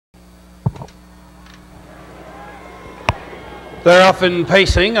They're off and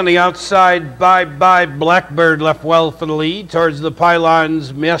pacing on the outside. Bye Blackbird left well for the lead. Towards the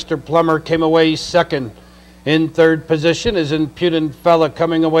pylons, Master Plumber came away second. In third position is Impudent Fella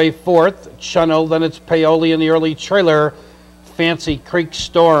coming away fourth. Chunnel, then it's Paoli in the early trailer. Fancy Creek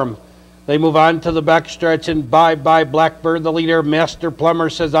Storm. They move on to the backstretch and Bye Blackbird, the leader. Master Plumber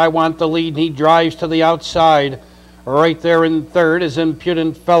says, I want the lead, and he drives to the outside. Right there in third is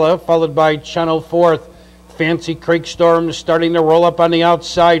Impudent Fella, followed by Chunnel fourth. Fancy Creek Storm starting to roll up on the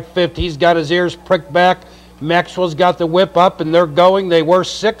outside fifth. He's got his ears pricked back. Maxwell's got the whip up, and they're going. They were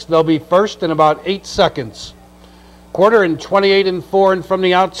sixth. They'll be first in about 8 seconds. Quarter and 28 and 4, and from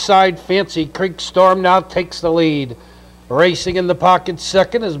the outside, Fancy Creek Storm now takes the lead. Racing in the pocket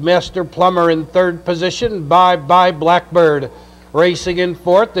second is Master Plumber in third position. Bye Blackbird. Racing in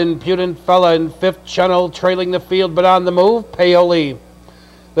fourth, Impudent Fella in fifth. Chunnel trailing the field, but on the move, Paoli.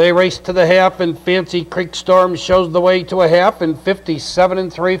 They race to the half, and Fancy Creek Storm shows the way to a half in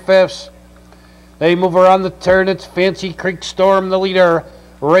 57 3/5. They move around the turn. It's Fancy Creek Storm, the leader.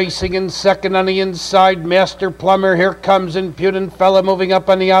 Racing in second on the inside, Master Plumber. Here comes Impudent Fella moving up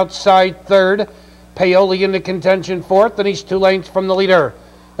on the outside third. Paoli into contention fourth, and he's 2 lengths from the leader.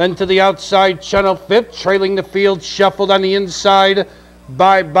 Then to the outside, Chunnel fifth, trailing the field, shuffled on the inside.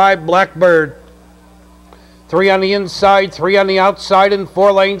 Bye Blackbird. 3 on the inside, 3 on the outside, and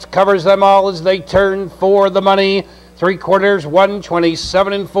 4 lanes covers them all as they turn for the money. 3/4,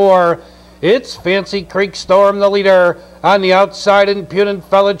 127 4. It's Fancy Creek Storm, the leader. On the outside, Impudent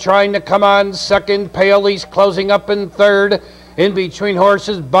Fella trying to come on second. Paoli's closing up in third. In between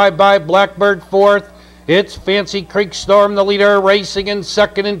horses, Bye Blackbird fourth. It's Fancy Creek Storm, the leader. Racing in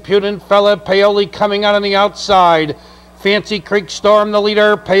second, Impudent Fella. Paoli coming out on the outside. Fancy Creek Storm, the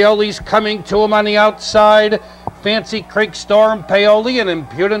leader. Paoli's coming to him on the outside. Fancy Creek Storm, Paoli, and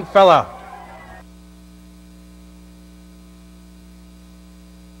Impudent Fella.